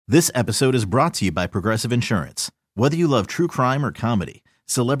This episode is brought to you by Progressive Insurance. Whether you love true crime or comedy,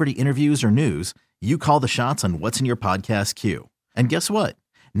 celebrity interviews or news, you call the shots on what's in your podcast queue. And guess what?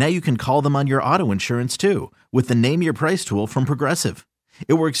 Now you can call them on your auto insurance too with the Name Your Price tool from Progressive.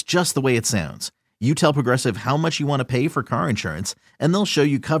 It works just the way it sounds. You tell Progressive how much you want to pay for car insurance, and they'll show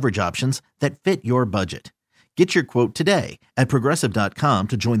you coverage options that fit your budget. Get your quote today at Progressive.com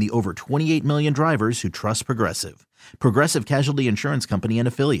to join the over 28 million drivers who trust Progressive. Progressive Casualty Insurance Company and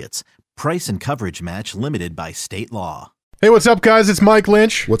Affiliates. Price and coverage match limited by state law. Hey, what's up, guys? It's Mike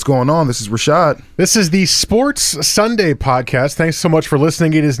Lynch. What's going on? This is Rashad. This is the Sports Sunday podcast. Thanks so much for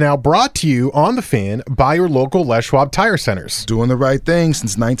listening. It is now brought to you on The Fan by your local Les Schwab Tire Centers. Doing the right thing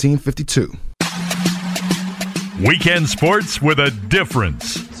since 1952. Weekend sports with a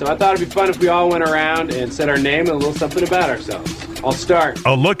difference. So I thought it'd be fun if we all went around and said our name and a little something about ourselves. I'll start.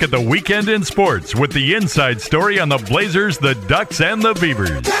 A look at the weekend in sports with the inside story on the Blazers, the Ducks, and the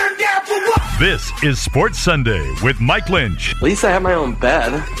Beavers. This is Sports Sunday with Mike Lynch. At least I have my own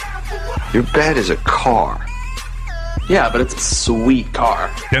bed. Your bed is a car. Yeah, but it's a sweet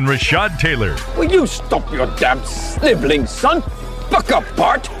car. And Rashad Taylor. Will you stop your damn sniveling, son? Buck up,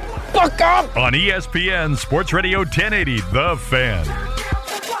 Bart. Buck up! On ESPN Sports Radio 1080, The Fan.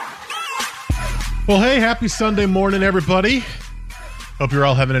 Well, hey, happy Sunday morning, everybody. Hope you're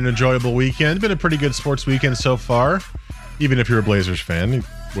all having an enjoyable weekend. Been a pretty good sports weekend so far. Even if you're a Blazers fan, it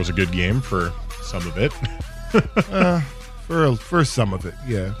was a good game for some of it. For some of it,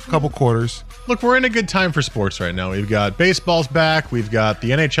 yeah. A couple quarters. Look, we're in a good time for sports right now. We've got baseball's back. We've got the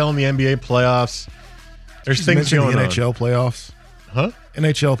NHL and the NBA playoffs. There's things going the on. NHL playoffs. Huh?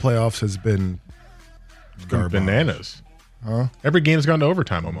 NHL playoffs has been garbage. Bananas. Huh? Every game's gone to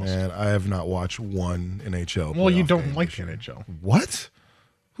overtime almost. Man, I have not watched one NHL. Well, you don't game like this the year. NHL. What?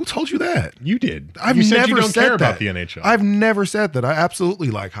 Who told you that? You did. I've you said never you don't said care that. about the NHL. I've never said that. I absolutely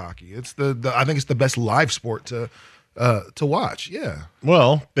like hockey. It's the I think it's the best live sport to watch. Yeah.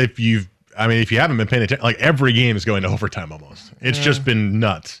 Well, if you haven't been paying attention, like every game is going to overtime almost. It's just been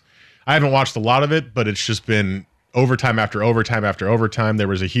nuts. I haven't watched a lot of it, but it's just been overtime after overtime after overtime. There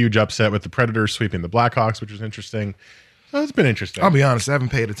was a huge upset with the Predators sweeping the Blackhawks, which was interesting. So it's been interesting. I'll be honest, I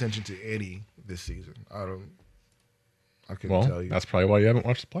haven't paid attention to any this season. I couldn't tell you. That's probably why you haven't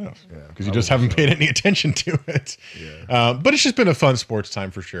watched the playoffs. Yeah, because you just haven't paid any attention to it. Yeah. But it's just been a fun sports time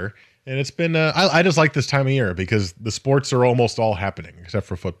for sure. And it's been, I just like this time of year because the sports are almost all happening except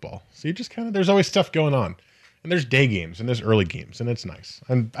for football. So you just there's always stuff going on. And there's day games and there's early games, and it's nice.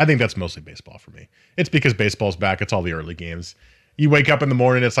 And I think that's mostly baseball for me. It's because baseball's back. It's all the early games. You wake up in the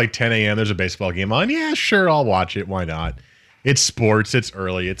morning, it's like 10 a.m. There's a baseball game on. Yeah, sure, I'll watch it. Why not? It's sports. It's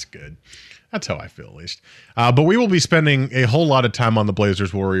early. It's good. That's how I feel, at least. But we will be spending a whole lot of time on the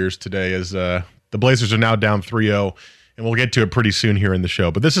Blazers-Warriors today as the Blazers are now down 3-0, and we'll get to it pretty soon here in the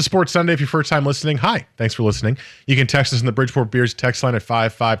show. But this is Sports Sunday. If you're first time listening, hi. Thanks for listening. You can text us in the Bridgeport Beers text line at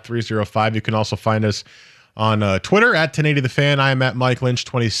 55305. You can also find us on Twitter at 1080thefan. I am at Mike Lynch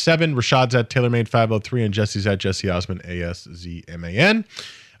 27. Rashad's at TaylorMade503, and Jesse's at Jesse Osman ASZMAN.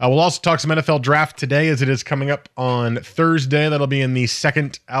 We'll also talk some NFL draft today as it is coming up on Thursday. That'll be in the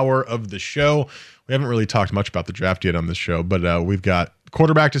second hour of the show. We haven't really talked much about the draft yet on this show, but we've got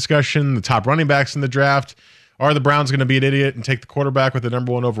quarterback discussion, the top running backs in the draft. Are the Browns going to be an idiot and take the quarterback with the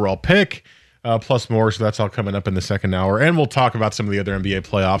number 1 overall pick? Plus more, so that's all coming up in the second hour. And we'll talk about some of the other NBA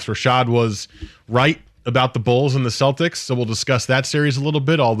playoffs. Rashad was right about the Bulls and the Celtics, so we'll discuss that series a little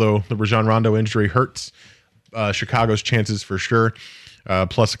bit, although the Rajon Rondo injury hurts Chicago's chances for sure.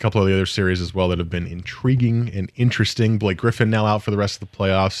 Plus a couple of the other series as well that have been intriguing and interesting. Blake Griffin now out for the rest of the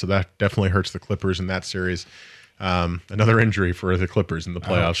playoffs, so that definitely hurts the Clippers in that series. Another injury for the Clippers in the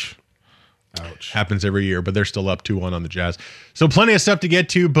playoffs. Ouch. Happens every year, but they're still up 2-1 on the Jazz. So plenty of stuff to get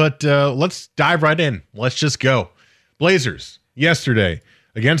to, but let's dive right in. Let's just go. Blazers, yesterday,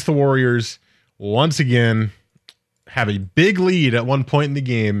 against the Warriors, once again, have a big lead at one point in the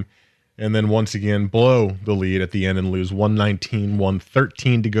game, and then once again blow the lead at the end and lose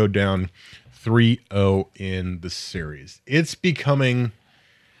 119-113 to go down 3-0 in the series. It's becoming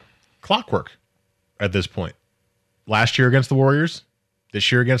clockwork at this point. Last year against the Warriors,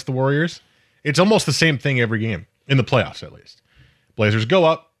 this year against the Warriors, it's almost the same thing every game, in the playoffs at least. Blazers go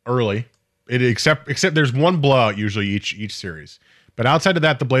up early, except there's one blowout usually each series. But outside of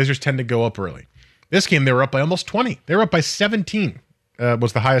that, the Blazers tend to go up early. This game, they were up by almost 20. They were up by 17.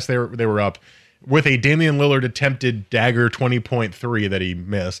 Was the highest they were up, with a Damian Lillard attempted dagger 20.3 that he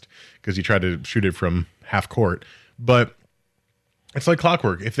missed because he tried to shoot it from half court. But it's like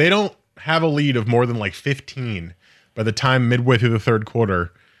clockwork. If they don't have a lead of more than like 15 by the time midway through the third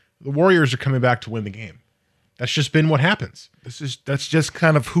quarter, the Warriors are coming back to win the game. That's just been what happens. That's just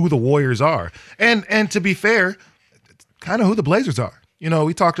kind of who the Warriors are. And to be fair, kind of who the Blazers are. You know,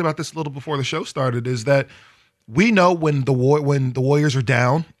 we talked about this a little before the show started, is that we know when the Warriors are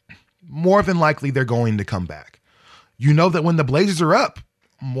down, more than likely they're going to come back. You know that when the Blazers are up,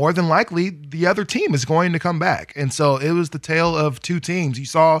 more than likely the other team is going to come back. And so it was the tale of two teams. You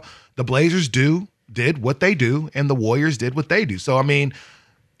saw the Blazers did what they do, and the Warriors did what they do. So, I mean,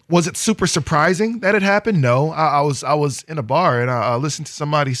 was it super surprising that it happened? No. I was in a bar, and I listened to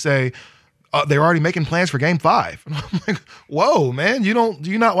somebody say they're already making plans for Game 5. And I'm like, whoa, man, do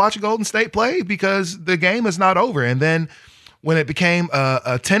you not watch Golden State play? Because the game is not over. And then when it became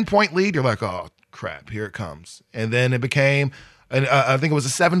a 10-point lead, you're like, oh, crap, here it comes. And then it became, I think it was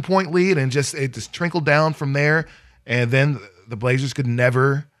a 7-point lead, and it just trickled down from there. And then the Blazers could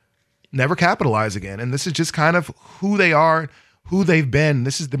never capitalize again. And this is just kind of who they are, who they've been.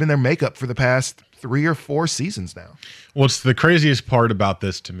 This has been their makeup for the past 3 or 4 seasons now. What's the craziest part about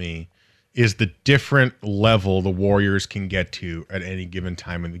this to me is the different level the Warriors can get to at any given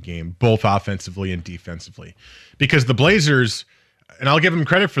time in the game, both offensively and defensively. Because the Blazers, and I'll give them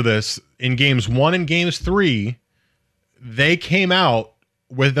credit for this, in games 1 and games 3, they came out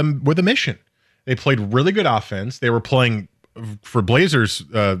with a mission. They played really good offense. They were playing, for Blazers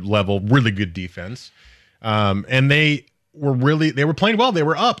level, really good defense. And they were playing well. They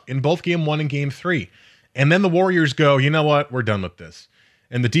were up in both game 1 and game 3. And then the Warriors go, you know what? We're done with this.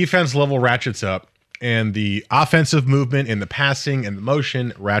 And the defense level ratchets up, and the offensive movement and the passing and the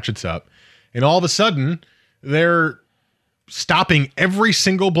motion ratchets up. And all of a sudden, they're stopping every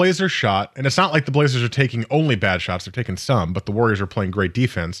single Blazer shot. And it's not like the Blazers are taking only bad shots. They're taking some, but the Warriors are playing great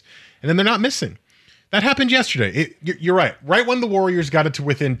defense. And then they're not missing. That happened yesterday. You're right. Right when the Warriors got it to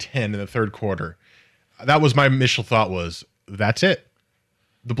within 10 in the third quarter, that was my initial thought was, that's it.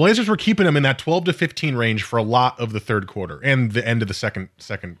 The Blazers were keeping them in that 12 to 15 range for a lot of the third quarter and the end of the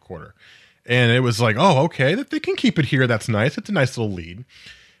second quarter. And it was like, oh, okay, that they can keep it here. That's nice. It's a nice little lead.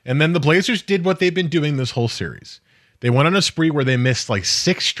 And then the Blazers did what they've been doing this whole series. They went on a spree where they missed like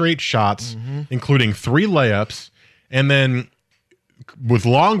 6 straight shots, including 3 layups, and then with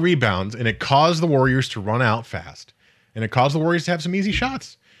long rebounds, and it caused the Warriors to run out fast. And it caused the Warriors to have some easy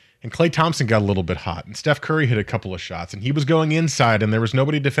shots. And Klay Thompson got a little bit hot, and Steph Curry hit a couple of shots, and he was going inside, and there was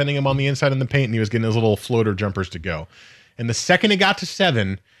nobody defending him on the inside in the paint, and he was getting his little floater jumpers to go. And the second it got to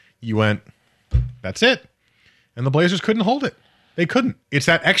 7, you went, that's it. And the Blazers couldn't hold it. They couldn't. It's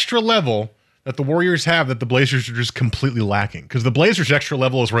that extra level that the Warriors have that the Blazers are just completely lacking, because the Blazers' extra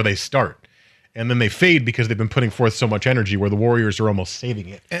level is where they start. And then they fade because they've been putting forth so much energy, where the Warriors are almost saving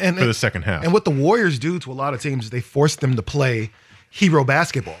it for the second half. And what the Warriors do to a lot of teams is they force them to play hero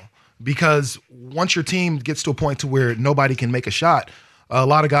basketball. Because once your team gets to a point to where nobody can make a shot, a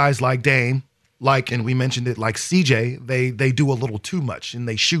lot of guys like Dame, and we mentioned it, like CJ, they do a little too much, and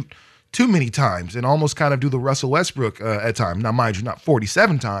they shoot too many times and almost kind of do the Russell Westbrook at times. Now, mind you, not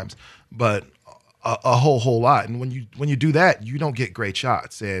 47 times, but a whole lot. And when you do that, you don't get great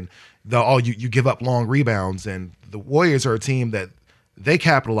shots, and you give up long rebounds. And the Warriors are a team that they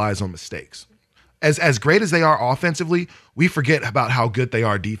capitalize on mistakes. As great as they are offensively, we forget about how good they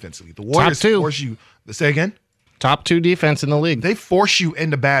are defensively. The Warriors force you. Say again? Top 2 defense in the league. They force you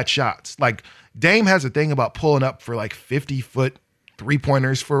into bad shots. Like, Dame has a thing about pulling up for like 50-foot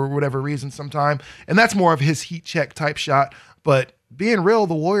 3-pointers for whatever reason sometime. And that's more of his heat check type shot. But being real,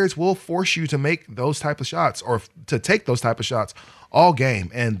 the Warriors will force you to make those type of shots, or to take those type of shots all game.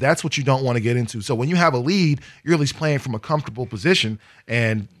 And that's what you don't want to get into. So when you have a lead, you're at least playing from a comfortable position,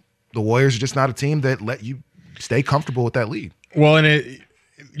 and the Warriors are just not a team that let you stay comfortable with that lead. Well, and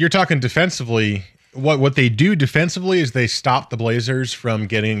you're talking defensively. What they do defensively is they stop the Blazers from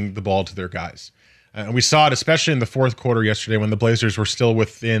getting the ball to their guys. And we saw it especially in the fourth quarter yesterday, when the Blazers were still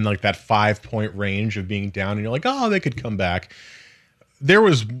within like that 5-point range of being down, and you're like, oh, they could come back. There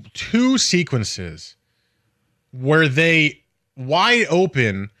was 2 sequences where they wide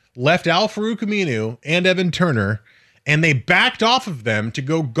open left Al-Farouq Aminu and Evan Turner, and they backed off of them to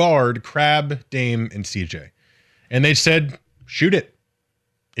go guard Crabbe, Dame, and CJ. And they said, shoot it.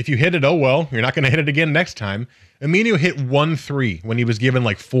 If you hit it, oh well, you're not going to hit it again next time. Aminu hit 1 3 when he was given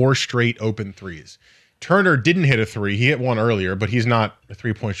like 4 straight open threes. Turner didn't hit a 3. He hit 1 earlier, but he's not a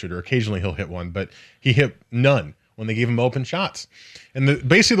 3-point shooter. Occasionally he'll hit 1, but he hit none when they gave him open shots. And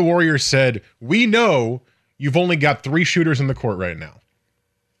basically the Warriors said, we know you've only got 3 shooters in the court right now.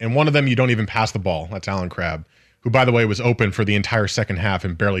 And one of them you don't even pass the ball. That's Allen Crabbe, who, by the way, was open for the entire second half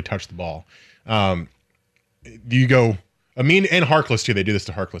and barely touched the ball. You go, Amin and Harkless too. They do this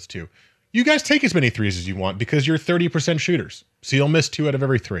to Harkless too. You guys take as many threes as you want because you're 30% shooters. So you'll miss 2 out of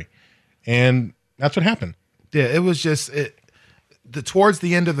every 3. And that's what happened. Yeah, it was just towards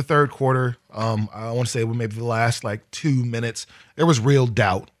the end of the third quarter, I want to say maybe the last like 2 minutes, there was real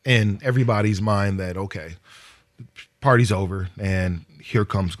doubt in everybody's mind that, okay, the party's over and here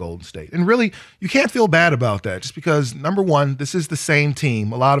comes Golden State. And really, you can't feel bad about that just because, number one, this is the same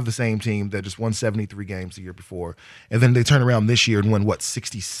team, a lot of the same team that just won 73 games the year before. And then they turn around this year and win,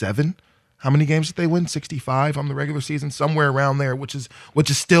 67? How many games did they win? 65 on the regular season? Somewhere around there, which is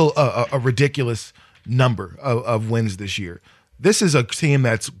still a ridiculous number of wins this year. This is a team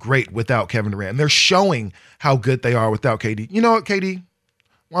that's great without Kevin Durant. And they're showing how good they are without KD. You know what, KD?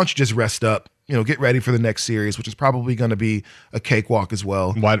 Why don't you just rest up? Get ready for the next series, which is probably going to be a cakewalk as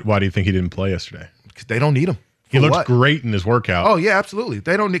well. Why do you think he didn't play yesterday? Because they don't need him. He looked great in his workout. Oh, yeah, absolutely.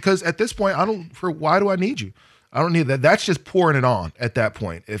 They don't need, because at this point, why do I need you? I don't need that. That's just pouring it on at that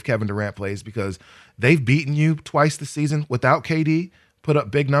point if Kevin Durant plays, because they've beaten you twice this season without KD, put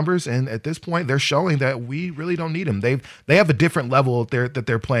up big numbers, and at this point they're showing that we really don't need him. They have a different level that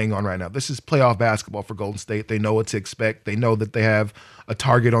they're playing on right now. This is playoff basketball for Golden State. They know what to expect. They know that they have a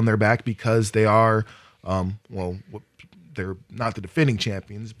target on their back because they are they're not the defending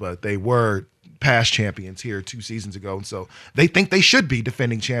champions, but they were past champions here 2 seasons ago, and so they think they should be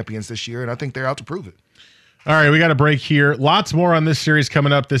defending champions this year, and I think they're out to prove it. All right, we got a break here. Lots more on this series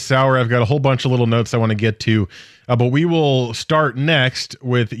coming up this hour. I've got a whole bunch of little notes I want to get to, but we will start next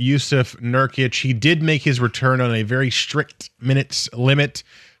with Jusuf Nurkic. He did make his return on a very strict minutes limit.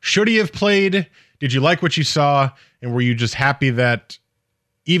 Should he have played? Did you like what you saw? And were you just happy that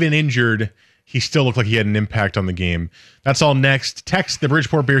even injured, he still looked like he had an impact on the game? That's all next. Text the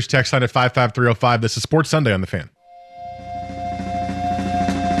Bridgeport Beers text line at 55305. This is Sports Sunday on The Fan.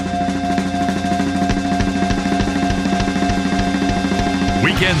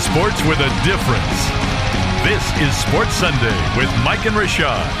 Weekend sports with a difference. This is Sports Sunday with Mike and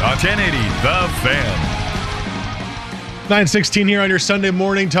Rashad on 1080 The Fan. 9:16 here on your Sunday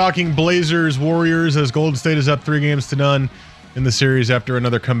morning, talking Blazers Warriors as Golden State is up 3-0 in the series after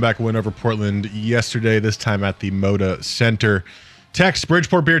another comeback win over Portland yesterday, this time at the Moda Center. Text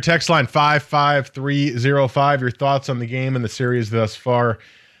Bridgeport Beer text line 55305. Your thoughts on the game and the series thus far.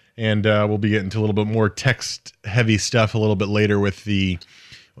 And we'll be getting to a little bit more text-heavy stuff a little bit later with the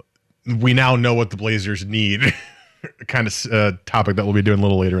we now know what the Blazers need kind of topic that we'll be doing a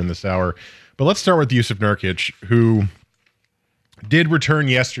little later in this hour. But let's start with Jusuf Nurkic, who did return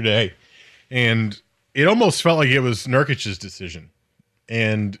yesterday, and it almost felt like it was Nurkic's decision.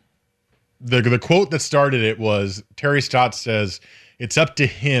 And the quote that started it was, Terry Stotts says, it's up to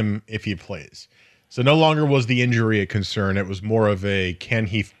him if he plays. So no longer was the injury a concern. It was more of a, can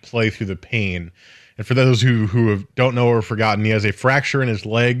he play through the pain? And for those who don't know or have forgotten, he has a fracture in his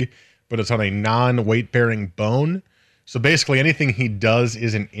leg, but it's on a non-weight-bearing bone. So basically anything he does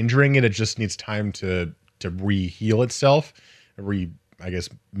isn't injuring it. It just needs time to re-heal itself,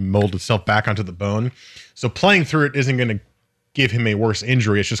 mold itself back onto the bone. So playing through it isn't going to give him a worse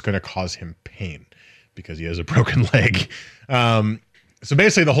injury. It's just going to cause him pain because he has a broken leg. So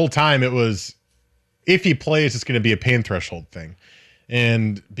basically the whole time it was, if he plays, it's going to be a pain threshold thing.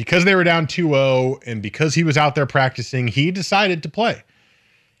 And because they were down 2-0 and because he was out there practicing, he decided to play.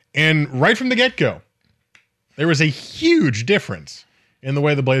 And right from the get-go, there was a huge difference in the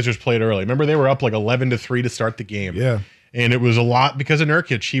way the Blazers played early. Remember, they were up like 11-3 to start the game. Yeah. And it was a lot because of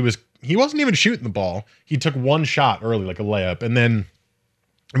Nurkic. He wasn't even shooting the ball. He took one shot early, like a layup. And then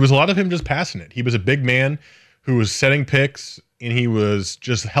it was a lot of him just passing it. He was a big man who was setting picks, and he was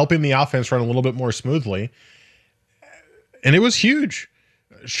just helping the offense run a little bit more smoothly. And it was huge.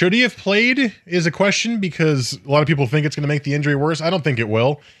 Should he have played is a question, because a lot of people think it's going to make the injury worse. I don't think it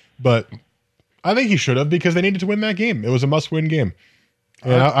will, but I think he should have, because they needed to win that game. It was a must-win game.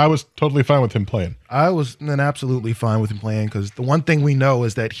 And I was totally fine with him playing. I was then absolutely fine with him playing, because the one thing we know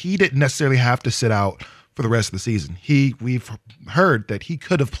is that he didn't necessarily have to sit out for the rest of the season. We've heard that he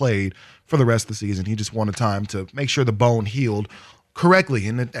could have played for the rest of the season. He just wanted time to make sure the bone healed correctly.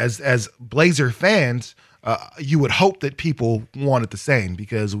 And as Blazer fans, you would hope that people wanted the same,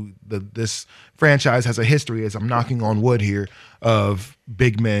 because this franchise has a history, as I'm knocking on wood here, of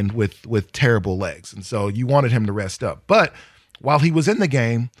big men with terrible legs. And so you wanted him to rest up. But while he was in the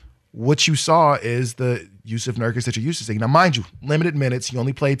game, what you saw is the Jusuf Nurkic that you're used to seeing. Now, mind you, limited minutes. He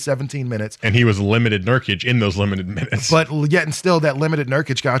only played 17 minutes. And he was limited Nurkic in those limited minutes. But yet and still, that limited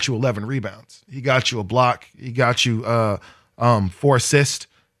Nurkic got you 11 rebounds. He got you a block. He got you 4 assists.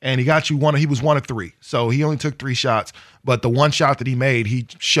 And he got you he was 1 of 3. So he only took 3 shots. But the one shot that he made, he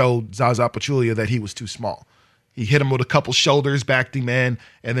showed Zaza Pachulia that he was too small. He hit him with a couple shoulders, backed him in,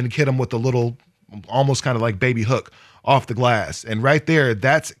 and then hit him with a little, almost kind of like baby hook off the glass. And right there,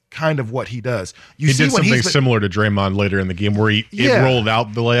 that's kind of what he does. He did something similar to Draymond later in the game where it rolled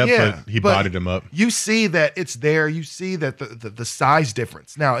out the layup, but he bodied him up. You see that it's there. You see that the size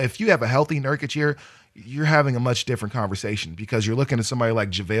difference. Now, if you have a healthy Nurkic here, you're having a much different conversation because you're looking at somebody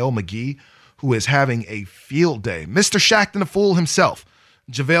like JaVale McGee, who is having a field day. Mr. Shaqtin' the Fool himself,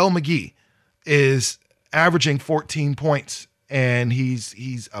 JaVale McGee, is averaging 14 points, and he's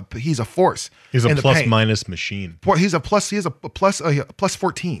a force. He's a plus minus machine. He has a plus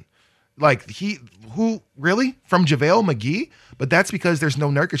 14. Like who really from JaVale McGee? But that's because there's no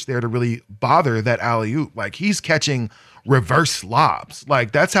Nurkic there to really bother that alley-oop. Like he's catching reverse lobs.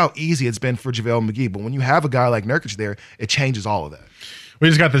 Like that's how easy it's been for JaVale McGee. But when you have a guy like Nurkic there, it changes all of that. We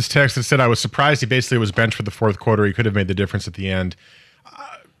just got this text that said, I was surprised he basically was benched for the fourth quarter. He could have made the difference at the end.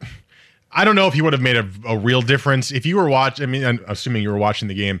 I don't know if he would have made a real difference. If you were watching, I mean, I'm assuming you were watching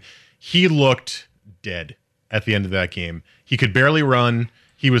the game, he looked dead at the end of that game. He could barely run.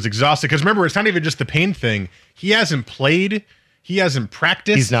 He was exhausted. Because remember, it's not even just the pain thing. He hasn't played. He hasn't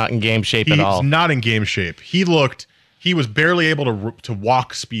practiced. He's not in game shape at all. He's not in game shape. He was barely able to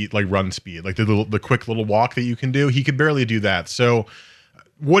walk speed, like run speed, like the quick little walk that you can do. He could barely do that. So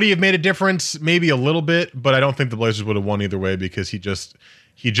would he have made a difference? Maybe a little bit, but I don't think the Blazers would have won either way because he just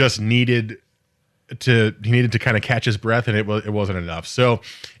needed to kind of catch his breath, and it wasn't enough. So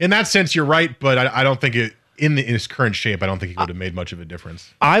in that sense, you're right, but I don't think in his current shape, I don't think he would have made much of a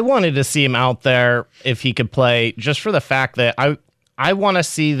difference. I wanted to see him out there if he could play, just for the fact that I want to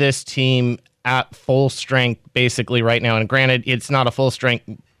see this team at full strength basically right now. And granted, it's not a full strength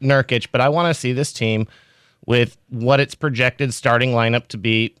Nurkic, but I want to see this team with what its projected starting lineup to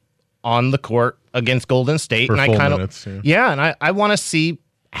be on the court against Golden State. For and full I minutes, and I want to see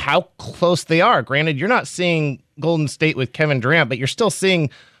how close they are. Granted, you're not seeing Golden State with Kevin Durant, but you're still seeing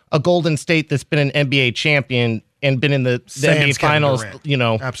a Golden State that's been an NBA champion and been in the NBA Finals.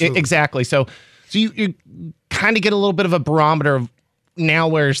 Absolutely. Exactly. So you kind of get a little bit of a barometer of now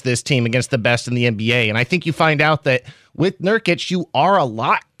where's this team against the best in the NBA, and I think you find out that with Nurkic, you are a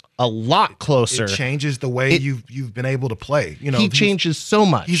lot closer. It changes the way you've been able to play. He changes so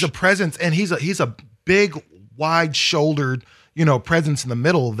much. He's a presence, and he's a big, wide-shouldered, presence in the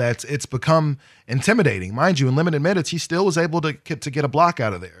middle it's become intimidating. Mind you, in limited minutes, he still was able to get a block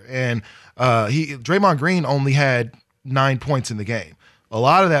out of there. And Draymond Green only had 9 points in the game. A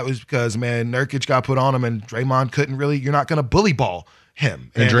lot of that was because, Nurkic got put on him, and Draymond couldn't really. You're not going to bully ball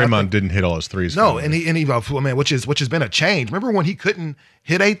him. And Draymond didn't hit all his threes. No, and he which has been a change. Remember when he couldn't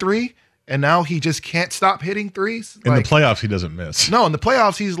hit a three, and now he just can't stop hitting threes? In the playoffs, he doesn't miss. No, in the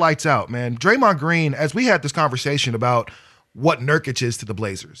playoffs, he's lights out, man. Draymond Green, as we had this conversation about what Nurkic is to the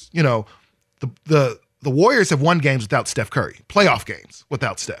Blazers, the Warriors have won games without Steph Curry, playoff games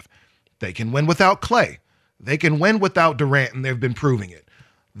without Steph. They can win without Clay. They can win without Durant, and they've been proving it.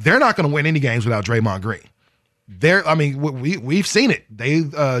 They're not going to win any games without Draymond Green. We've seen it.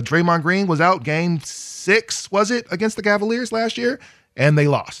 Draymond Green was out game 6, was it, against the Cavaliers last year, and they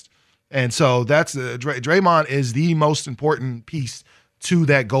lost. And so that's Draymond is the most important piece to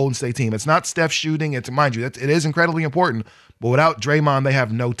that Golden State team. It's not Steph shooting. Mind you, it is incredibly important. But without Draymond, they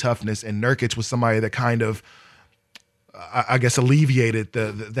have no toughness. And Nurkic was somebody that kind of, I guess, alleviated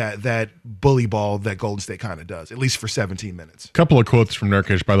that bully ball that Golden State kind of does, at least for 17 minutes. A couple of quotes from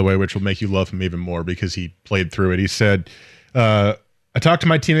Nurkic, by the way, which will make you love him even more because he played through it. He said, I talked to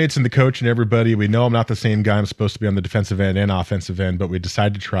my teammates and the coach and everybody. We know I'm not the same guy. I'm supposed to be on the defensive end and offensive end, but we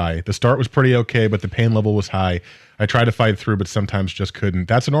decided to try. The start was pretty okay, but the pain level was high. I tried to fight through, but sometimes just couldn't.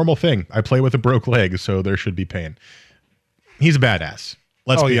 That's a normal thing. I play with a broke leg, so there should be pain. He's a badass.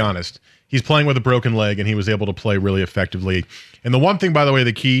 Let's be honest. He's playing with a broken leg, and he was able to play really effectively. And the one thing, by the way,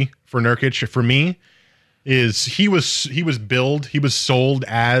 the key for Nurkic, for me, is he was sold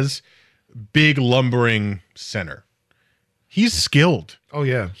as big lumbering center. He's skilled. Oh,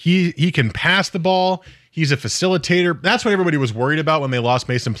 yeah. He can pass the ball. He's a facilitator. That's what everybody was worried about when they lost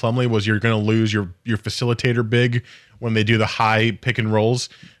Mason Plumlee, was you're going to lose your facilitator big when they do the high pick and rolls.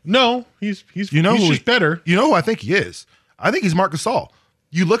 No, he's just better. You know who I think he is? I think he's Marc Gasol.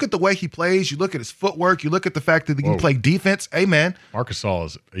 You look at the way he plays, you look at his footwork, you look at the fact that he can play defense. Hey, man. Marc Gasol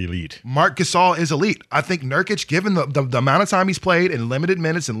is elite. Marc Gasol is elite. I think Nurkic, given the amount of time he's played in limited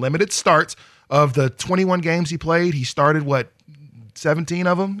minutes and limited starts, of the 21 games he played, he started, 17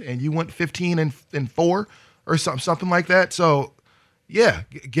 of them, and you went 15 and 4 or something like that. So, yeah,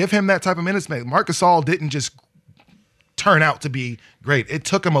 give him that type of minutes. Marc Gasol didn't just turn out to be great. It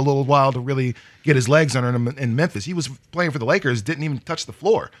took him a little while to really get his legs under him in Memphis. He was playing for the Lakers, didn't even touch the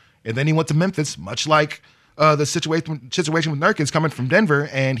floor. And then he went to Memphis, much like the situation with Nurkic coming from Denver,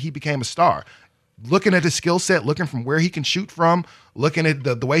 and he became a star. looking at his skill set, looking from where he can shoot from, looking at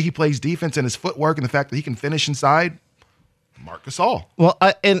the way he plays defense and his footwork and the fact that he can finish inside, Marc Gasol. Well,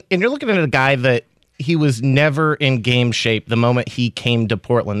 and you're looking at a guy that he was never in game shape the moment he came to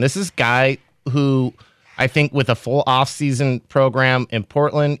Portland. This is a guy who I think with a full offseason program in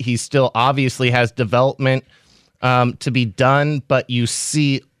Portland, he still obviously has development to be done, but you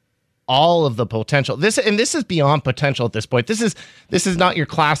see all of the potential. This is beyond potential at this point. This is not your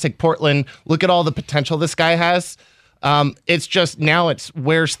classic Portland. Look at all the potential this guy has. It's just now it's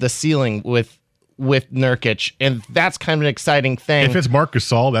where's the ceiling with Nurkic, and that's kind of an exciting thing. If it's Marc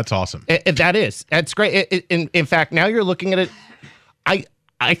Gasol, that's awesome. That's great. In fact, now you're looking at it.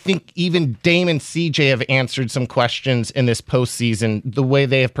 I think even Dame and CJ have answered some questions in this postseason. The way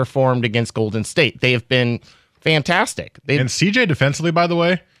they have performed against Golden State, they have been fantastic. And CJ defensively, by the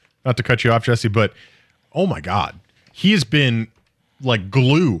way, not to cut you off, Jesse, but oh my God, he has been like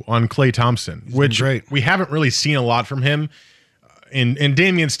glue on Klay Thompson, which we haven't really seen a lot from him. And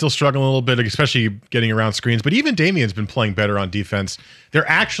Damian's still struggling a little bit, especially getting around screens. But even Damian's been playing better on defense. They're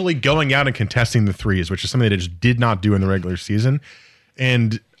actually going out and contesting the threes, which is something they just did not do in the regular season.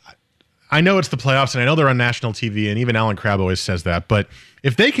 And I know it's the playoffs, and I know they're on national TV, and even Alan Crabb always says that. But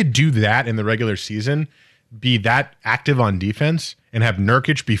if they could do that in the regular season, be that active on defense, and have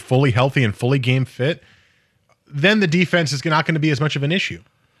Nurkic be fully healthy and fully game fit, then the defense is not going to be as much of an issue.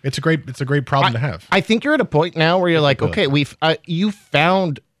 It's a great problem to have. I think you're at a point now where you're like, okay, you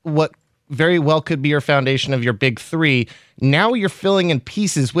found what very well could be your foundation of your big three. Now you're filling in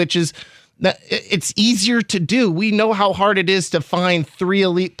pieces, which is it's easier to do. We know how hard it is to find three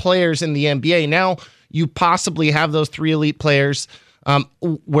elite players in the NBA. Now you possibly have those three elite players.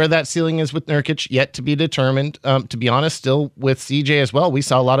 Where that ceiling is with Nurkic, yet to be determined. To be honest, still with CJ as well. We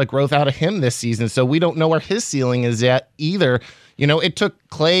saw a lot of growth out of him this season, so we don't know where his ceiling is yet either. You know, it took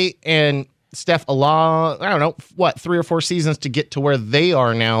Klay and Steph a long, 3 or 4 seasons to get to where they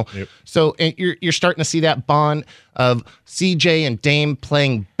are now. Yep. So you're starting to see that bond of CJ and Dame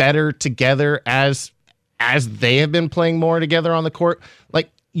playing better together as they have been playing more together on the court. Like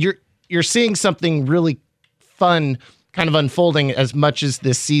you're seeing something really fun kind of unfolding, as much as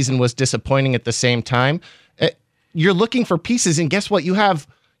this season was disappointing at the same time. You're looking for pieces, and guess what? You have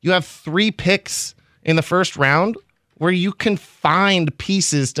 3 picks in the first round where you can find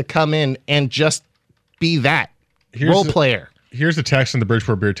pieces to come in and just be that role player. Here's the text in the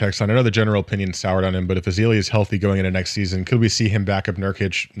Bridgeport Beer text line. I know the general opinion soured on him, but if Ezeli is healthy going into next season, could we see him back up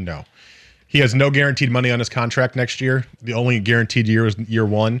Nurkic? No. He has no guaranteed money on his contract next year. The only guaranteed year is year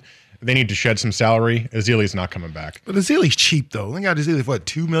 1. They need to shed some salary. Ezeli's not coming back. But Ezeli's cheap, though. They got Ezeli for what,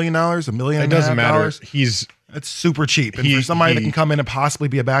 $2 million, $1.5 million? It doesn't matter. That's super cheap. And for somebody that can come in and possibly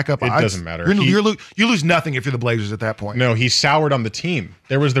be a backup, it doesn't matter. You lose nothing if you're the Blazers at that point. No, he's soured on the team.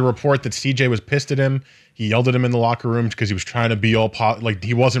 There was the report that CJ was pissed at him. He yelled at him in the locker room because he was trying to be like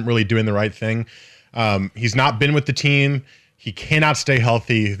he wasn't really doing the right thing. He's not been with the team. He cannot stay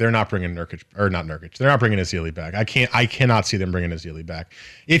healthy. They're not bringing Nurkic. They're not bringing Ezeli back. I cannot see them bringing Ezeli back.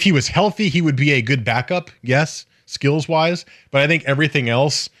 If he was healthy, he would be a good backup. Yes, skills wise, but I think everything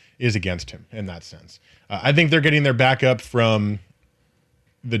else is against him in that sense. I think they're getting their backup from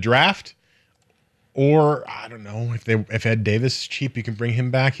the draft, or I don't know if Ed Davis is cheap, you can bring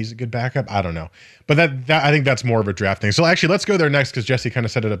him back. He's a good backup. I don't know, but that I think that's more of a draft thing. So actually, let's go there next because Jesse kind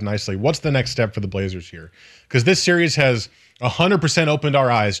of set it up nicely. What's the next step for the Blazers here? Because this series has 100% opened our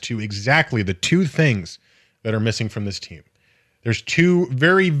eyes to exactly the 2 things that are missing from this team. There's 2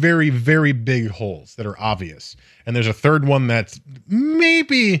 very, very, very big holes that are obvious, and there's a third one that's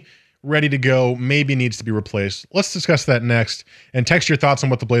maybe ready to go, maybe needs to be replaced. Let's discuss that next, and text your thoughts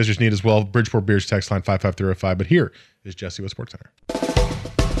on what the Blazers need as well. Bridgeport Beers text line 55305. But here is Jesse with SportsCenter.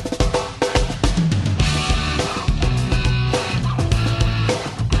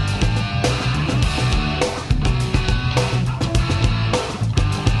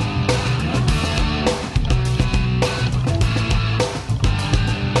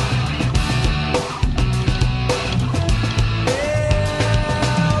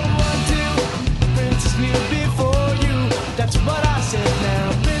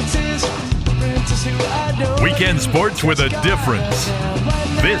 Weekend sports with a difference.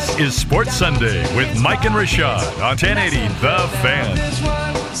 This is Sports Sunday with Mike and Rashad on 1080 The Fan.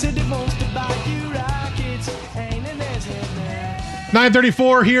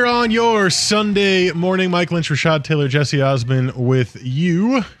 9:34 here on your Sunday morning. Mike Lynch, Rashad Taylor, Jesse Osmond with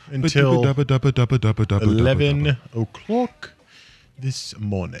you until 11 o'clock this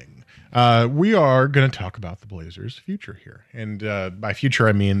morning. We are going to talk about the Blazers' future here. And by future,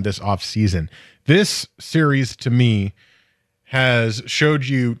 I mean this offseason. This series, to me, has showed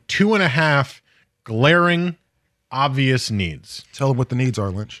you 2.5 glaring, obvious needs. Tell them what the needs are,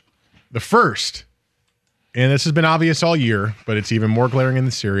 Lynch. The first, and this has been obvious all year, but it's even more glaring in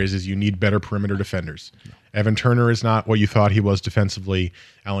the series, is you need better perimeter defenders. Evan Turner is not what you thought he was defensively.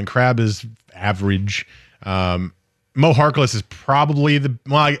 Alan Crabb is average. Mo Harkless is probably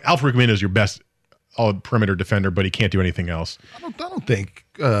Al-Farouq Aminu is your best perimeter defender, but he can't do anything else. I don't think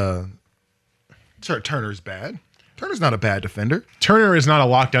Turner's bad. Turner's not a bad defender. Turner is not a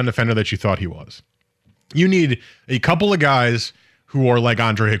lockdown defender that you thought he was. You need a couple of guys who are like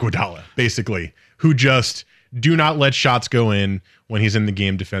Andre Iguodala, basically, who just do not let shots go in when he's in the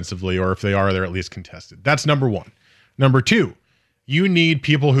game defensively, or if they are, they're at least contested. That's number one. Number two, you need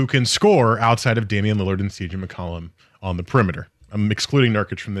people who can score outside of Damian Lillard and CJ McCollum on the perimeter. I'm excluding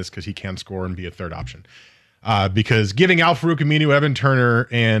Nurkic from this because he can score and be a third option. Because giving Al-Farouq Aminu, Evan Turner,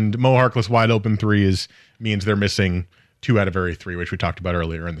 and Mo Harkless wide open threes means they're missing 2 out of every 3, which we talked about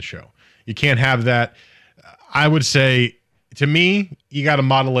earlier in the show. You can't have that. I would say, to me, you got to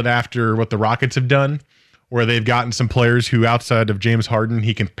model it after what the Rockets have done, where they've gotten some players who, outside of James Harden,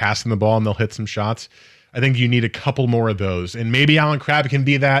 he can pass them the ball and they'll hit some shots. I think you need a couple more of those. And maybe Alan Crabb can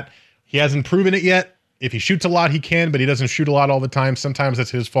be that. He hasn't proven it yet. If he shoots a lot, he can, but he doesn't shoot a lot all the time. Sometimes that's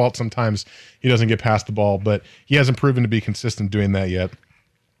his fault. Sometimes he doesn't get past the ball, but he hasn't proven to be consistent doing that yet.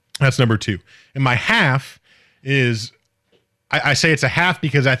 That's number 2. And my half is, I say it's a half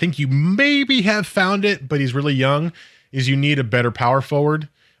because I think you maybe have found it, but he's really young, is you need a better power forward.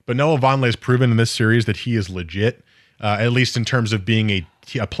 But Noah Vonleh has proven in this series that he is legit, at least in terms of being a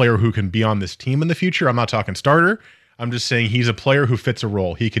player who can be on this team in the future. I'm not talking starter. I'm just saying he's a player who fits a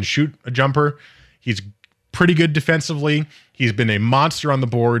role. He can shoot a jumper. He's pretty good defensively. He's been a monster on the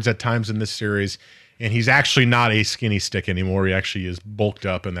boards at times in this series, and he's actually not a skinny stick anymore. He actually is bulked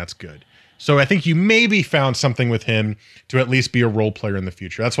up, and that's good. So I think you maybe found something with him to at least be a role player in the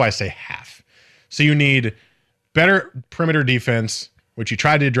future. That's why I say half. So you need better perimeter defense, which you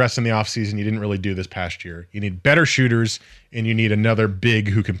tried to address in the offseason. You didn't really do this past year. You need better shooters, and you need another big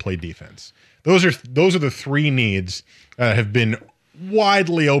who can play defense. Those are the 3 needs that have been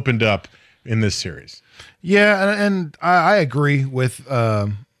widely opened up in this series. Yeah, and I agree with at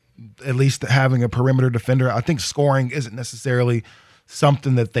least having a perimeter defender. I think scoring isn't necessarily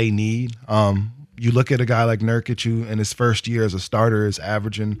something that they need. You look at a guy like Nurkic, who in his first year as a starter is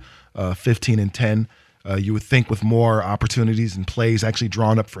averaging 15 and 10. You would think with more opportunities and plays actually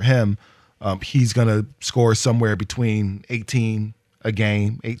drawn up for him, he's going to score somewhere between 18 a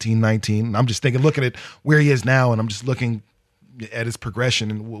game, 18, 19. And I'm just thinking, looking at where he is now, and I'm just looking at his progression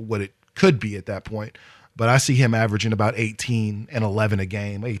and what it could be at that point. But I see him averaging about 18 and 11 a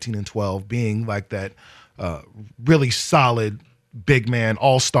game, 18 and 12, being like that really solid big man,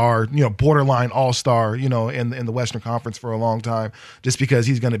 all-star, borderline all-star, in the Western Conference for a long time, just because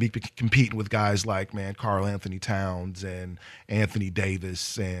he's going to be competing with guys like, Karl Anthony Towns and Anthony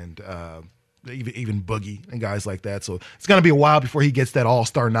Davis and even Boogie and guys like that. So it's going to be a while before he gets that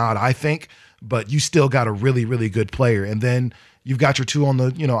all-star nod, I think, but you still got a really, really good player. And then you've got your 2 on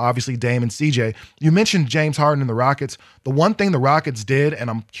the, obviously Dame and CJ. You mentioned James Harden and the Rockets. The one thing the Rockets did, and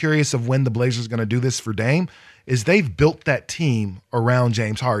I'm curious of when the Blazers are going to do this for Dame, is they've built that team around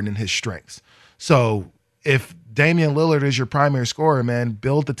James Harden and his strengths. So if Damian Lillard is your primary scorer, man,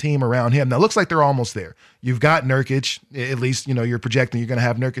 build the team around him. Now, it looks like they're almost there. You've got Nurkic, at least, you're projecting you're going to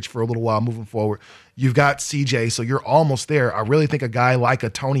have Nurkic for a little while moving forward. You've got CJ, so you're almost there. I really think a guy like a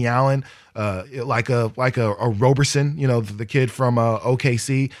Tony Allen, like a Roberson, the kid from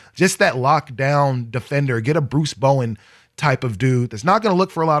OKC, just that lockdown defender, get a Bruce Bowen type of dude that's not going to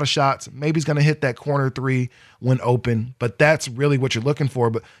look for a lot of shots. Maybe he's going to hit that corner 3 when open, but that's really what you're looking for.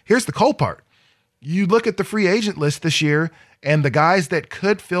 But here's the cool part. You look at the free agent list this year and the guys that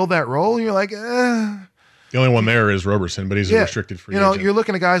could fill that role, and you're like, The only one there is Roberson, but he's a restricted free agent. You're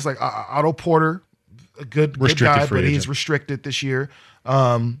looking at guys like Otto Porter, a good guy, but he's restricted this year.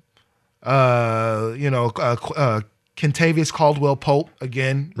 Kentavious Caldwell-Pope,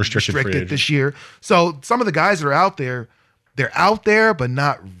 again, restricted this year. So some of the guys that are out there, they're out there, but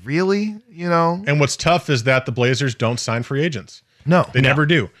not really, And what's tough is that the Blazers don't sign free agents. No. They never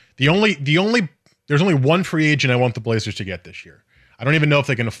do. There's only one free agent I want the Blazers to get this year. I don't even know if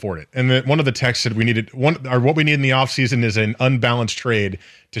they can afford it. And one of the texts said what we need in the offseason is an unbalanced trade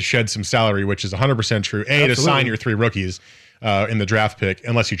to shed some salary, which is 100% true. To sign your 3 rookies in the draft pick,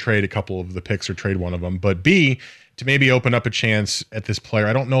 unless you trade a couple of the picks or trade one of them. But B, to maybe open up a chance at this player.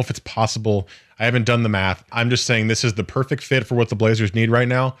 I don't know if it's possible. I haven't done the math. I'm just saying this is the perfect fit for what the Blazers need right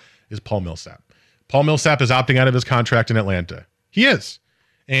now is Paul Millsap. Paul Millsap is opting out of his contract in Atlanta. He is.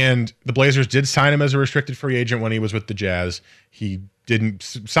 And the Blazers did sign him as a restricted free agent when he was with the Jazz. He didn't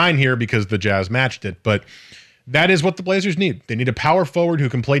sign here because the Jazz matched it. But that is what the Blazers need. They need a power forward who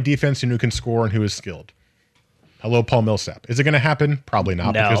can play defense and who can score and who is skilled. Hello, Paul Millsap. Is it going to happen? Probably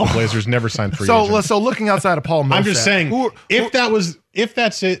not, because the Blazers never signed free agents. So looking outside of Paul Millsap, I'm just saying, if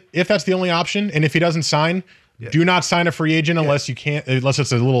that's it, if that's the only option, and if he doesn't sign, do not sign a free agent unless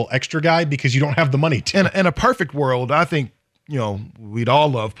it's a little extra guy, because you don't have the money to. In a perfect world, I think, we'd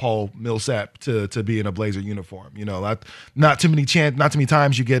all love Paul Millsap to be in a Blazer uniform. Not too many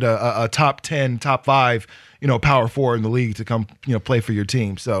times you get a top 10, top 5, power forward in the league to come, play for your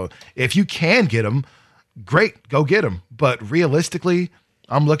team. So if you can get him, great, go get him. But realistically,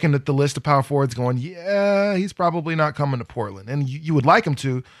 I'm looking at the list of power forwards going, he's probably not coming to Portland. And you would like him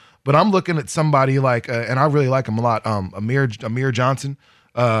to, but I'm looking at somebody like, and I really like him a lot, Amir Johnson.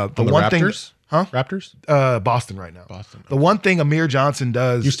 The one Raptors? Thing, Raptors? Boston right now. Boston. The one thing Amir Johnson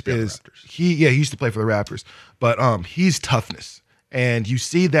does used to be is he used to play for the Raptors, but he's toughness. And you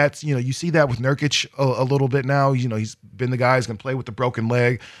see that, with Nurkic a little bit now. He's been the guy who's going to play with the broken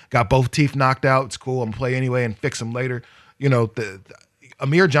leg, got both teeth knocked out. It's cool. I'm going to play anyway and fix him later.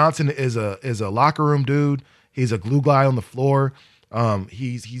 Amir Johnson is a locker room dude. He's a glue guy on the floor.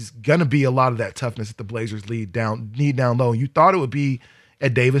 He's going to be a lot of that toughness that the Blazers need down low. You thought it would be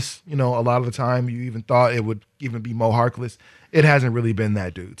Ed Davis, a lot of the time. You even thought it would even be Mo Harkless. It hasn't really been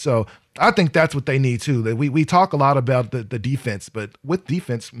that dude. So I think that's what they need too. That we talk a lot about the defense, but with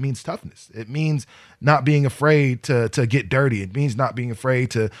defense means toughness. It means not being afraid to get dirty. It means not being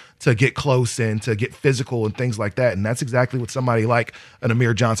afraid to get close and to get physical and things like that. And that's exactly what somebody like an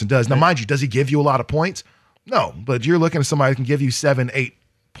Amir Johnson does. Now, mind you, does he give you a lot of points? No, but you're looking at somebody who can give you 7-8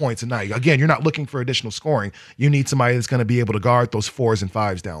 points a night. Again, you're not looking for additional scoring. You need somebody that's going to be able to guard those 4s and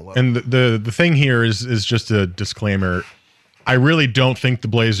 5s down low. And the thing here is just a disclaimer. I really don't think the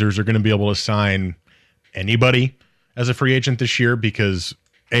Blazers are going to be able to sign anybody as a free agent this year because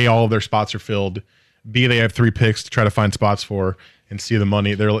A, all of their spots are filled. B, they have 3 picks to try to find spots for, and C, the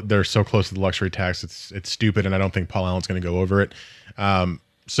money. They're so close to the luxury tax. It's stupid, and I don't think Paul Allen's going to go over it.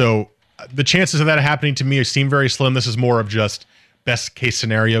 So the chances of that happening to me seem very slim. This is more of just best case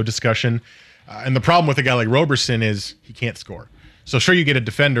scenario discussion. And the problem with a guy like Roberson is he can't score. So sure, you get a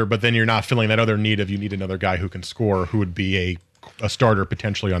defender, but then you're not filling that other need of you need another guy who can score, who would be a starter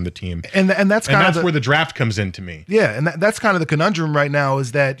potentially on the team. And that's where the draft comes in to me. Yeah, and that's kind of the conundrum right now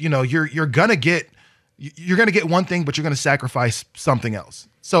is that you're gonna get one thing, but you're gonna sacrifice something else.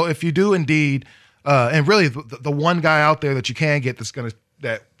 So if you do indeed, and really the one guy out there that you can get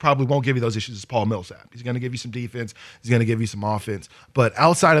that probably won't give you those issues is Paul Millsap. He's going to give you some defense. He's going to give you some offense. But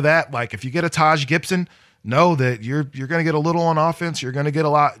outside of that, like if you get a Taj Gibson, know that you're going to get a little on offense. You're going to get a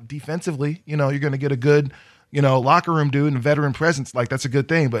lot defensively. You're going to get a good, locker room dude and veteran presence. Like that's a good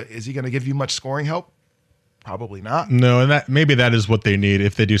thing. But is he going to give you much scoring help? Probably not. No, and maybe that is what they need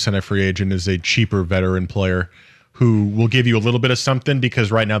if they do sign a free agent, is a cheaper veteran player who will give you a little bit of something,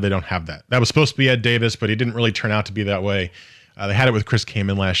 because right now they don't have that. That was supposed to be Ed Davis, but he didn't really turn out to be that way. They had it with Chris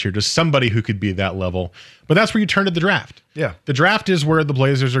Kaman last year, just somebody who could be that level. But that's where you turn to the draft. Yeah. The draft is where the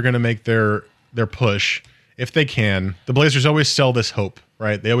Blazers are going to make their push if they can. The Blazers always sell this hope,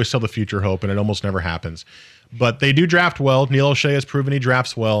 right? They always sell the future hope, and it almost never happens. But they do draft well. Neil O'Shea has proven he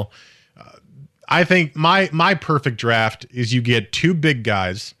drafts well. I think my perfect draft is you get 2 big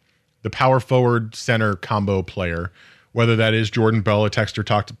guys, the power forward center combo player, whether that is Jordan Bell. A texter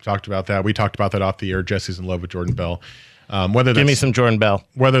talked about that. We talked about that off the air. Jesse's in love with Jordan Bell. Give me some Jordan Bell.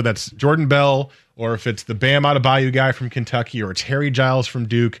 Whether that's Jordan Bell, or if it's the Bam Adebayo guy from Kentucky, or it's Harry Giles from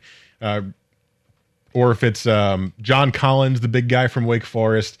Duke, or if it's John Collins, the big guy from Wake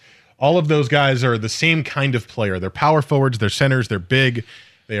Forest. All of those guys are the same kind of player. They're power forwards, they're centers, they're big,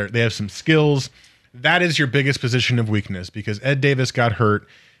 they have some skills. That is your biggest position of weakness, because Ed Davis got hurt.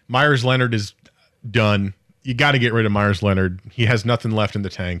 Myers Leonard is done. You got to get rid of Myers Leonard. He has nothing left in the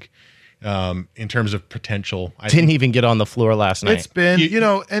tank. In terms of potential. Didn't even get on the floor last night. It's been,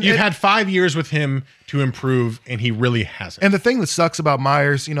 you've had 5 years with him to improve, and he really hasn't. And the thing that sucks about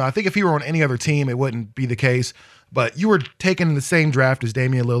Myers, I think if he were on any other team, it wouldn't be the case. But you were taken in the same draft as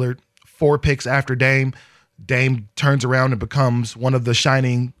Damian Lillard, 4 picks after Dame. Dame turns around and becomes one of the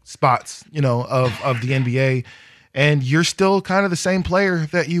shining spots, of the NBA. And you're still kind of the same player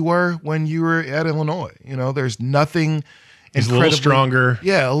that you were when you were at Illinois. There's nothing. He's a little stronger.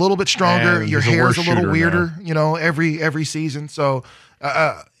 Yeah, a little bit stronger. Your hair's a little weirder, every season. So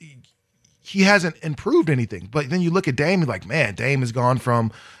he hasn't improved anything. But then you look at Dame, you're like, man, Dame has gone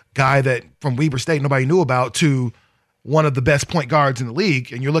from guy that from Weber State nobody knew about to one of the best point guards in the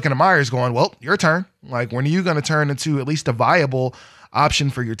league, and you're looking at Myers going, well, your turn. Like, when are you going to turn into at least a viable option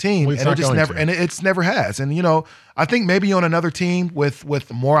for your team? Well, and it just never, and it's never has. And, you know, I think maybe on another team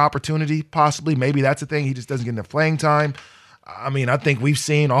with more opportunity, possibly, maybe that's the thing. He just doesn't get enough playing time. I mean, I think we've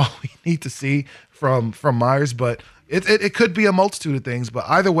seen all we need to see from Myers, but it could be a multitude of things. But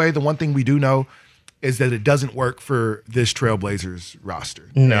either way, the one thing we do know is that it doesn't work for this Trailblazers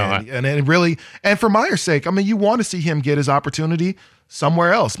roster. No. And it really, and for Myers' sake, I mean, you want to see him get his opportunity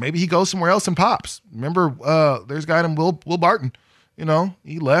somewhere else. Maybe he goes somewhere else and pops. Remember, there's a guy named Will Barton. You know,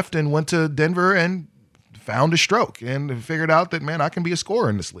 he left and went to Denver and found a stroke and figured out that, man, I can be a scorer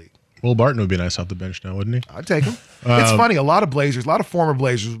in this league. Will Barton would be nice off the bench now, wouldn't he? I'd take him. It's funny. A lot of former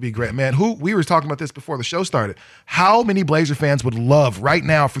Blazers would be great. Man, we were talking about this before the show started. How many Blazer fans would love right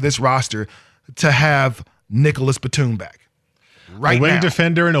now for this roster to have Nicholas Batum back? Right now. A wing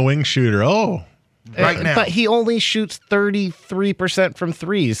defender and a wing shooter. Oh. Right now. But he only shoots 33% from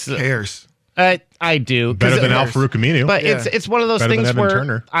threes. Who cares? I do. Better than Al-Farouq Aminu. But it's one of those Better than things Evan where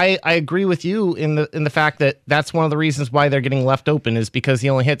Turner. I agree with you in the fact that that's one of the reasons why they're getting left open is because he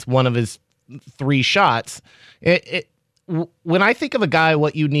only hits one of his 3 shots. When I think of a guy,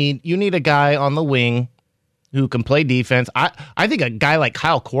 what you need a guy on the wing who can play defense. I think a guy like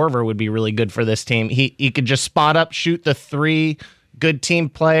Kyle Korver would be really good for this team. He could just spot up, shoot the 3, good team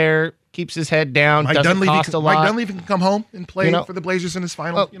player, keeps his head down, doesn't cost a lot. Mike Dunleavy can come home and play for the Blazers in his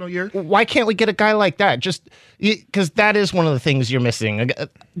final year. Why can't we get a guy like that? Just because that is one of the things you're missing.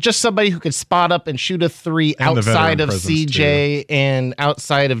 Just somebody who could spot up and shoot a 3 And outside of CJ and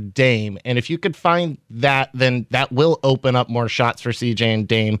outside of Dame. And if you could find that, then that will open up more shots for CJ and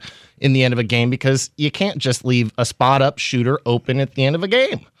Dame in the end of a game, because you can't just leave a spot up shooter open at the end of a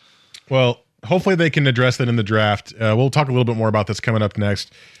game. Well, hopefully they can address that in the draft. We'll talk a little bit more about this coming up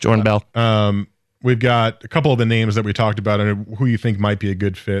next. Jordan Bell. We've got a couple of the names that we talked about and who you think might be a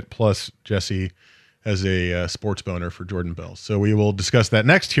good fit, plus Jesse as a sports boner for Jordan Bell. So we will discuss that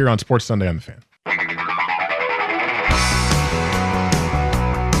next here on Sports Sunday on the Fan.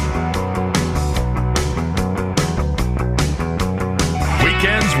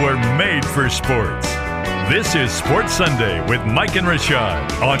 Weekends were made for sports. This is Sports Sunday with Mike and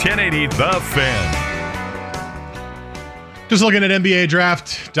Rashad on 1080 The Fan. Just looking at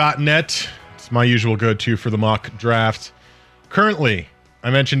NBADraft.net. It's my usual go-to for the mock draft. Currently,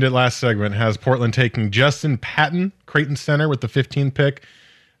 I mentioned it last segment, has Portland taking Justin Patton, Creighton center, with the 15th pick,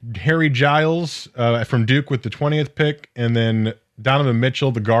 Harry Giles from Duke with the 20th pick, and then Donovan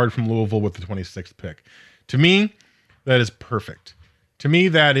Mitchell, the guard from Louisville, with the 26th pick. To me, that is perfect. To me,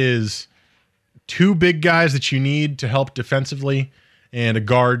 that is 2 big guys that you need to help defensively, and a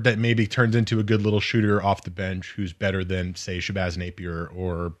guard that maybe turns into a good little shooter off the bench who's better than, say, Shabazz Napier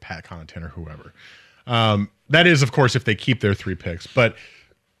or Pat Connaughton or whoever. That is, of course, if they keep their 3 picks. But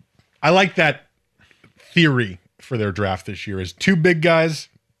I like that theory for their draft this year is 2 big guys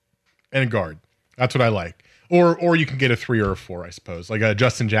and a guard. That's what I like. Or you can get a 3 or a 4, I suppose. Like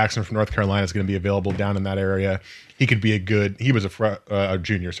Justin Jackson from North Carolina is going to be available down in that area. He could be he was a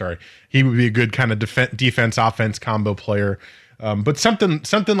junior, sorry. He would be a good kind of defense offense combo player. But something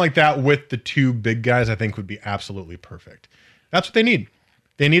like that with the 2 big guys, I think would be absolutely perfect. That's what they need.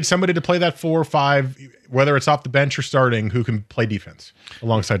 They need somebody to play that 4 or 5, whether it's off the bench or starting, who can play defense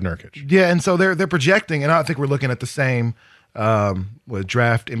alongside Nurkic. Yeah, and so they're projecting, and I think we're looking at the same with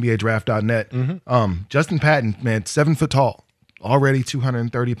NBADraft.net. Justin Patton, man, 7 foot tall, already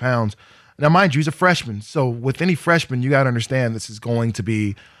 230 pounds. Now, mind you, he's a freshman. So with any freshman, you got to understand this is going to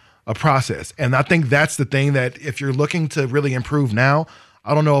be a process. And I think that's the thing that if you're looking to really improve now,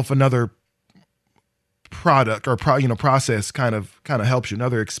 I don't know if another product or process kind of helps you,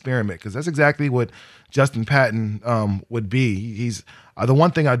 another experiment, because that's exactly what Justin Patton would be. He's the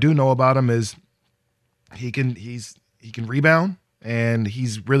one thing I do know about him is he can rebound, and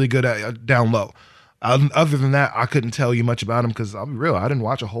he's really good at down low. Other than that, I couldn't tell you much about him because I'll be real, I didn't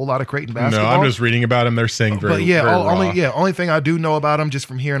watch a whole lot of Creighton basketball. No, I'm just reading about him. They're saying very raw. Only thing I do know about him, just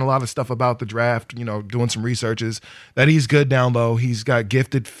from hearing a lot of stuff about the draft, doing some research, is that he's good down low. He's got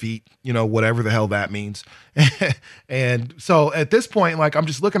gifted feet, whatever the hell that means. And so at this point, like, I'm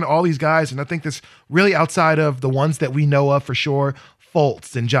just looking at all these guys, and I think this really, outside of the ones that we know of for sure,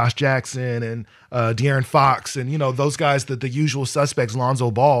 Fultz and Josh Jackson and De'Aaron Fox and those guys, that the usual suspects, Lonzo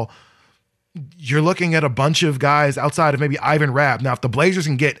Ball. You're looking at a bunch of guys outside of maybe Ivan Rabb. Now, if the Blazers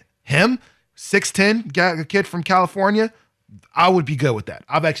can get him, 6'10", a kid from California, I would be good with that.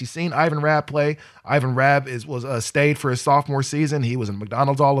 I've actually seen Ivan Rabb play. Ivan Rabb stayed for his sophomore season. He was a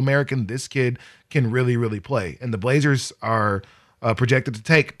McDonald's All-American. This kid can really, really play. And the Blazers are projected to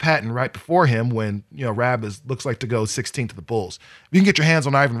take Patton right before him when, Rabb looks like to go 16 to the Bulls. If you can get your hands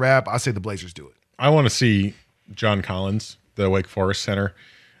on Ivan Rabb, I say the Blazers do it. I want to see John Collins, the Wake Forest center.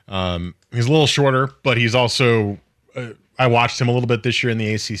 He's a little shorter, but he's also I watched him a little bit this year in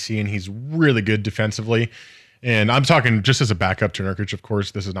the ACC, and he's really good defensively. And I'm talking just as a backup to Nurkic, of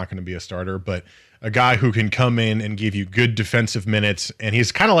course. This is not going to be a starter, but a guy who can come in and give you good defensive minutes. And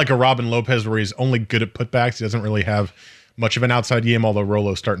he's kind of like a Robin Lopez where he's only good at putbacks. He doesn't really have much of an outside game, although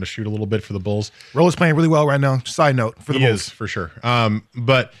Rolo's starting to shoot a little bit for the Bulls. Rolo's playing really well right now. Side note for the Bulls. He is, for sure.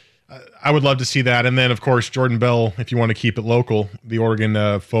 But I would love to see that. And then, of course, Jordan Bell, if you want to keep it local, the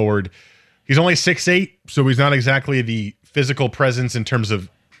Oregon forward. He's only 6'8", so he's not exactly the physical presence in terms of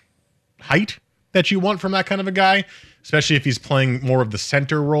height that you want from that kind of a guy, especially if he's playing more of the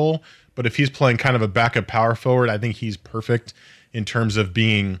center role. But if he's playing kind of a backup power forward, I think he's perfect in terms of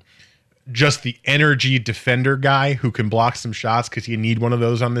being just the energy defender guy who can block some shots, because you need one of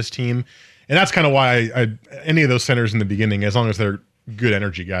those on this team. And that's kind of why any of those centers in the beginning, as long as they're good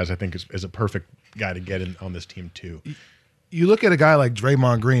energy guys, I think is a perfect guy to get in on this team too. You look at a guy like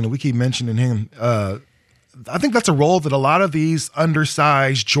Draymond Green, and we keep mentioning him. I think that's a role that a lot of these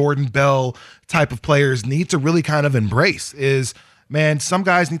undersized Jordan Bell type of players need to really kind of embrace. Is, man, some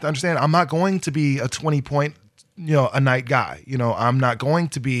guys need to understand, I'm not going to be a 20-point, a night guy. I'm not going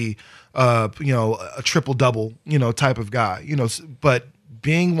to be, a triple-double, type of guy. But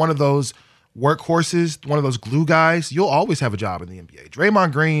being one of those workhorses, one of those glue guys, you'll always have a job in the NBA.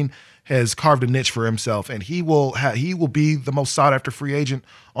 Draymond Green has carved a niche for himself, and he will be the most sought after free agent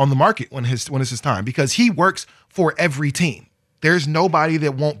on the market when it's his time, because he works for every team. There's nobody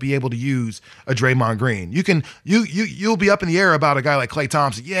that won't be able to use a Draymond Green. You'll be up in the air about a guy like Klay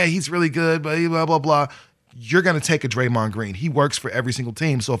Thompson. Yeah, he's really good, but blah blah blah. You're going to take a Draymond Green. He works for every single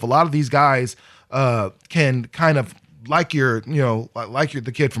team. So if a lot of these guys can kind of like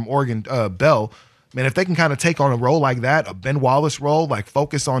the kid from Oregon, Bell. Man, if they can kind of take on a role like that, a Ben Wallace role, like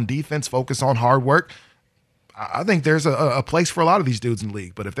focus on defense, focus on hard work, I think there's a place for a lot of these dudes in the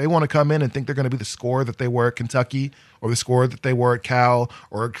league. But if they want to come in and think they're going to be the scorer that they were at Kentucky, or the scorer that they were at Cal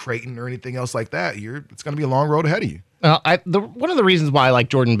or at Creighton or anything else like that, it's going to be a long road ahead of you. One of the reasons why I like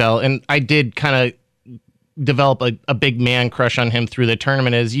Jordan Bell, and I did kind of develop a big man crush on him through the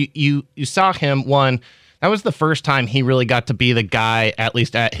tournament, is you saw him, that was the first time he really got to be the guy, at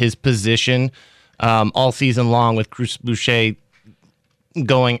least at his position, all season long, with Chris Boucher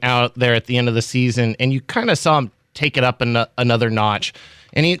going out there at the end of the season, and you kind of saw him take it up another notch.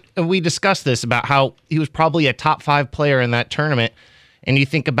 And we discussed this about how he was probably a top 5 player in that tournament. And you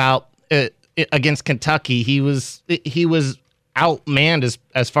think about against Kentucky, he was outmanned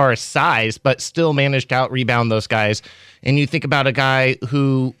as far as size, but still managed to out rebound those guys. And you think about a guy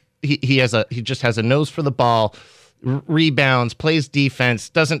who he just has a nose for the ball, rebounds, plays defense,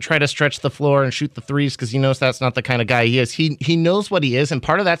 doesn't try to stretch the floor and shoot the threes because he knows that's not the kind of guy he is. He knows what he is, and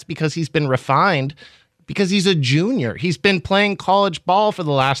part of that's because he's been refined, because he's a junior. He's been playing college ball for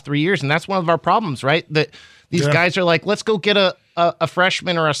the last 3 years, and that's one of our problems, right? That these guys are like, let's go get a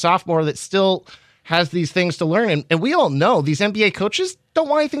freshman or a sophomore that still has these things to learn. And we all know these NBA coaches don't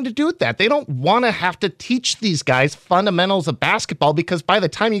want anything to do with that. They don't want to have to teach these guys fundamentals of basketball, because by the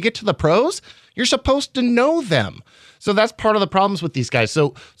time you get to the pros, you're supposed to know them. So that's part of the problems with these guys.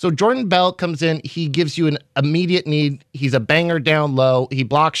 So Jordan Bell comes in, he gives you an immediate need. He's a banger down low. He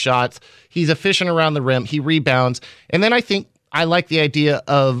blocks shots. He's efficient around the rim. He rebounds. And then I think I like the idea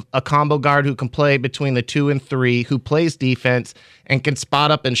of a combo guard who can play between the 2 and 3, who plays defense and can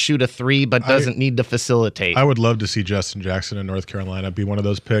spot up and shoot a 3, but doesn't need to facilitate. I would love to see Justin Jackson in North Carolina be one of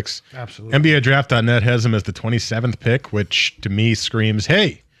those picks. Absolutely. NBADraft.net has him as the 27th pick, which to me screams,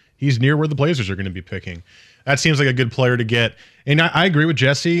 hey, he's near where the Blazers are going to be picking. That seems like a good player to get. And I agree with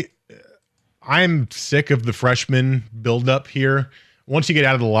Jesse. I'm sick of the freshman buildup here. Once you get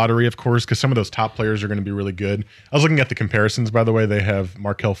out of the lottery, of course, because some of those top players are going to be really good. I was looking at the comparisons, by the way. They have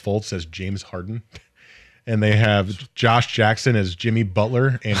Markelle Fultz as James Harden, and they have Josh Jackson as Jimmy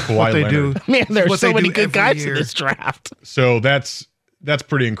Butler and Kawhi Leonard. Man, there's so many good guys in this draft. So that's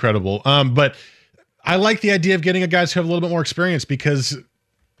pretty incredible. But I like the idea of getting a guys who have a little bit more experience, because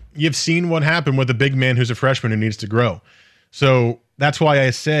you've seen what happened with a big man who's a freshman who needs to grow. So that's why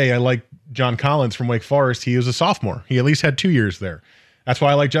I say I like John Collins from Wake Forest. He was a sophomore. He at least had 2 years there. That's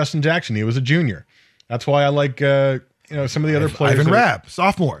why I like Justin Jackson. He was a junior. That's why I like some of the other players. Ivan Rabb,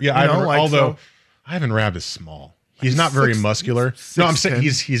 sophomore. Yeah, although Ivan Rabb is small. He's not very muscular. No, I'm saying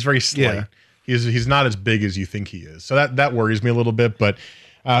he's very slight. Yeah. He's not as big as you think he is. So that worries me a little bit. But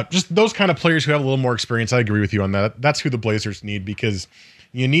just those kind of players who have a little more experience, I agree with you on that. That's who the Blazers need, because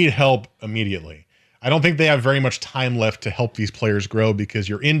you need help immediately. I don't think they have very much time left to help these players grow because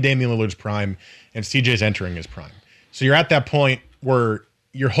you're in Damian Lillard's prime and CJ's entering his prime. So you're at that point where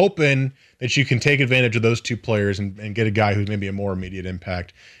you're hoping that you can take advantage of those two players and get a guy who's maybe a more immediate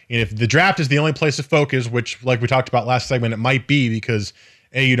impact. And if the draft is the only place to focus, which like we talked about last segment, it might be because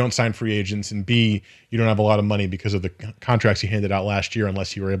A, you don't sign free agents, and B, you don't have a lot of money because of the contracts you handed out last year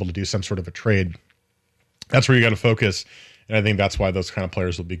unless you were able to do some sort of a trade. That's where you got to focus. And I think that's why those kind of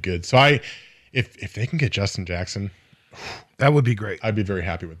players will be good. So if they can get Justin Jackson, that would be great. I'd be very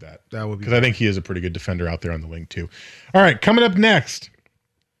happy with that. That would be because I think he is a pretty good defender out there on the wing too. All right, coming up next,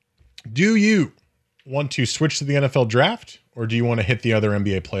 do you want to switch to the NFL draft, or do you want to hit the other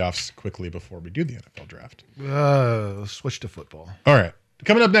NBA playoffs quickly before we do the NFL draft? Switch to football. All right.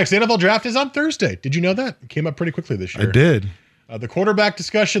 Coming up next, the NFL draft is on Thursday. Did you know that? It came up pretty quickly this year. I did. The quarterback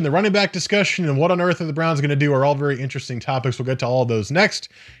discussion, the running back discussion, and what on earth are the Browns going to do are all very interesting topics. We'll get to all of those next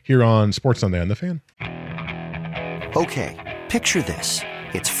here on Sports Sunday on The Fan. Okay, picture this.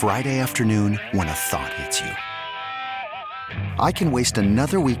 It's Friday afternoon when a thought hits you. I can waste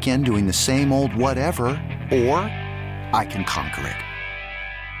another weekend doing the same old whatever, or I can conquer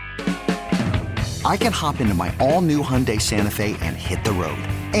it. I can hop into my all-new Hyundai Santa Fe and hit the road.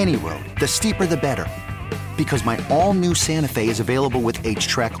 Any road. The steeper, the better. Because my all-new Santa Fe is available with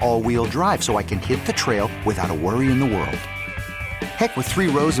H-Track all-wheel drive, so I can hit the trail without a worry in the world. Heck, with 3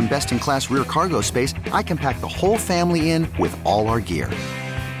 rows and best-in-class rear cargo space, I can pack the whole family in with all our gear.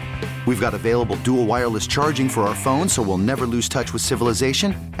 We've got available dual wireless charging for our phones, so we'll never lose touch with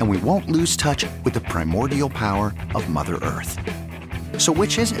civilization, and we won't lose touch with the primordial power of Mother Earth. So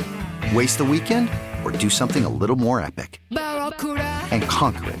which is it? Waste the weekend or do something a little more epic? And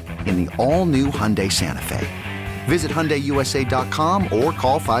conquer it in the all-new Hyundai Santa Fe. Visit HyundaiUSA.com or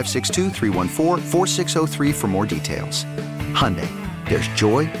call 562-314-4603 for more details. Hyundai, there's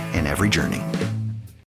joy in every journey.